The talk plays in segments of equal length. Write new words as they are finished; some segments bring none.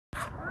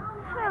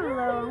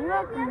Hello, and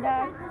welcome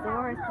back to the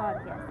Horse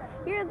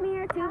Podcast. Here with me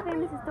are two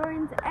famous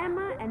historians,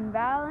 Emma and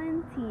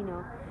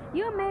Valentino.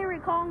 You may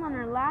recall on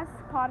our last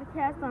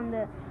podcast on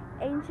the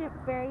ancient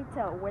fairy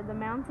tale where the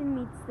mountain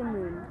meets the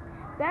moon,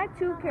 that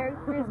two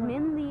characters,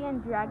 Min Li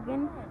and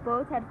Dragon,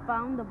 both had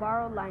found the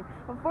borrowed line.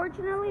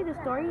 Unfortunately, the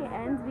story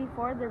ends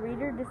before the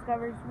reader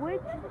discovers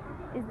which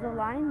is the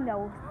line that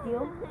will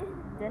seal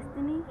the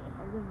destiny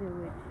of the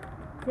village.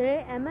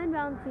 Today, Emma and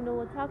Valentino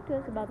will talk to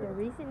us about the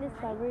recent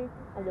discovery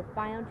of the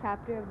final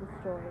chapter of the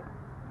story.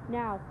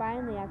 Now,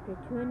 finally, after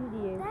 200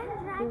 years,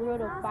 the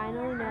world will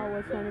finally know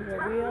which one is the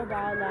real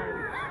borrowed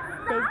line.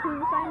 Stay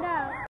tuned to find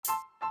out.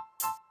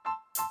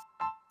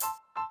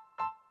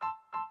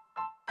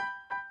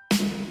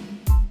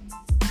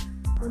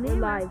 When they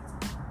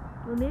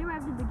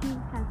arrived at the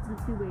king's castle, the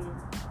two waited.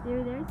 They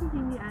were there to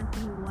continue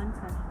asking one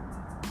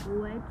question: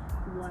 which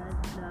was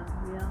the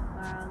real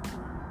borrowed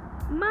line?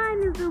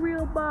 Mine is the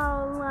real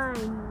borrowed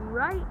line,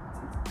 right?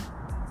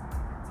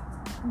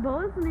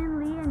 Both Min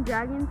Li and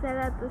Dragon said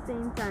at the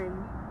same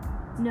time.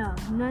 No,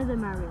 none of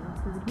them are real,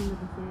 said the king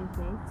with a serious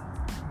face.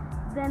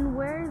 Then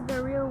where's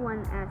the real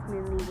one? Asked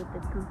Min Li with a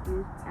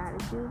confused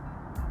attitude.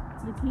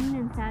 The king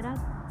then sat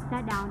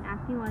down,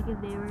 acting like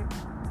if they were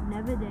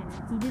never there.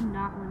 He did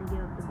not want to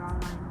give up the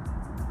borrowed line.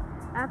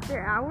 After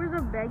hours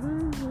of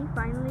begging, he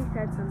finally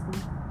said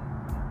something.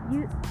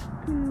 You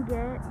can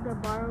get the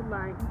borrowed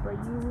line, but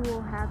you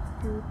will have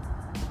to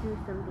do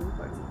something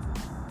for me.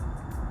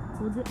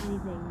 We'll do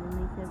anything, Min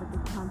Li said with a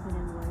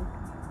confident voice.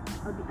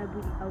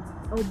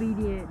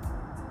 Obedient.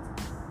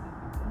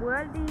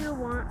 What do you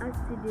want us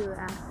to do?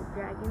 Asked the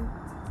dragon.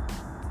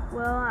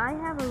 Well, I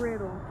have a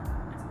riddle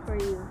for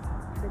you,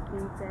 the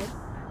king said.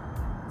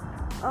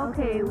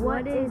 Okay,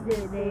 what is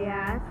it? They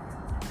asked.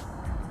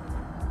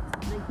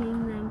 The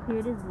king then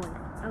cleared his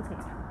voice. Okay,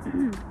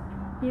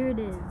 here it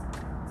is.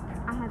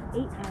 I have 8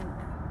 eggs.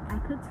 I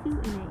cooked 2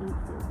 and I ate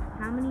 2.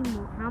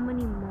 How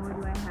many more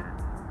do I have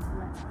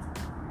left?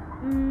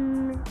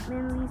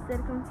 Min Li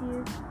said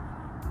confused.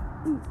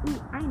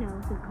 I know,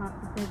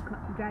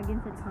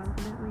 Dragon said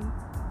confidently.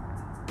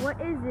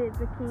 What is it?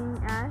 The king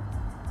asked.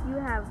 You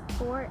have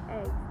 4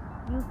 eggs.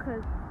 You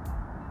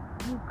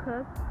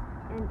cooked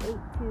and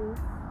ate 2,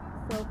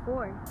 so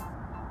 4.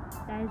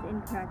 That is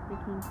incorrect, the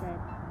king said.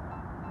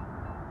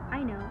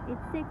 I know,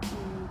 it's 6,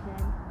 Min Li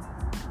said.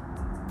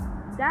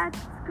 That's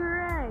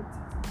correct,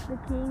 the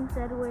king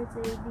said with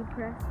a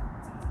depressed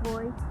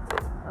voice.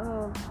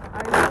 Oh,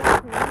 are you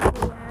okay?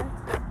 They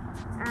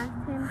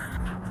asked him.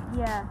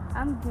 Yeah,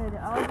 I'm good.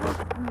 I'll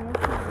just miss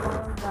the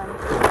borrowed line.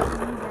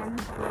 He then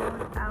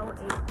pulled out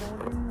a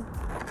golden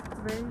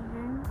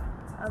version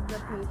of the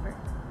paper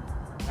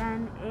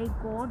and a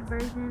gold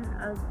version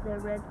of the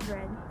red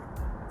thread.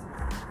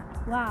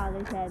 Wow,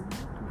 they said.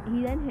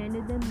 He then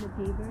handed them the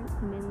paper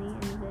to Min Li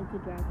and said to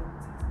Dragon.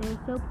 They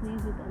were so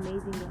pleased with the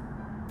amazing gift.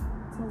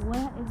 But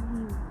what if he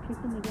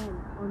tricked them again?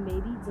 Or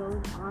maybe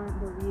those aren't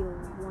the real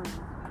ones?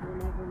 We'll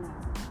never know.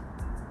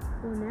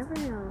 We'll never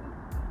know.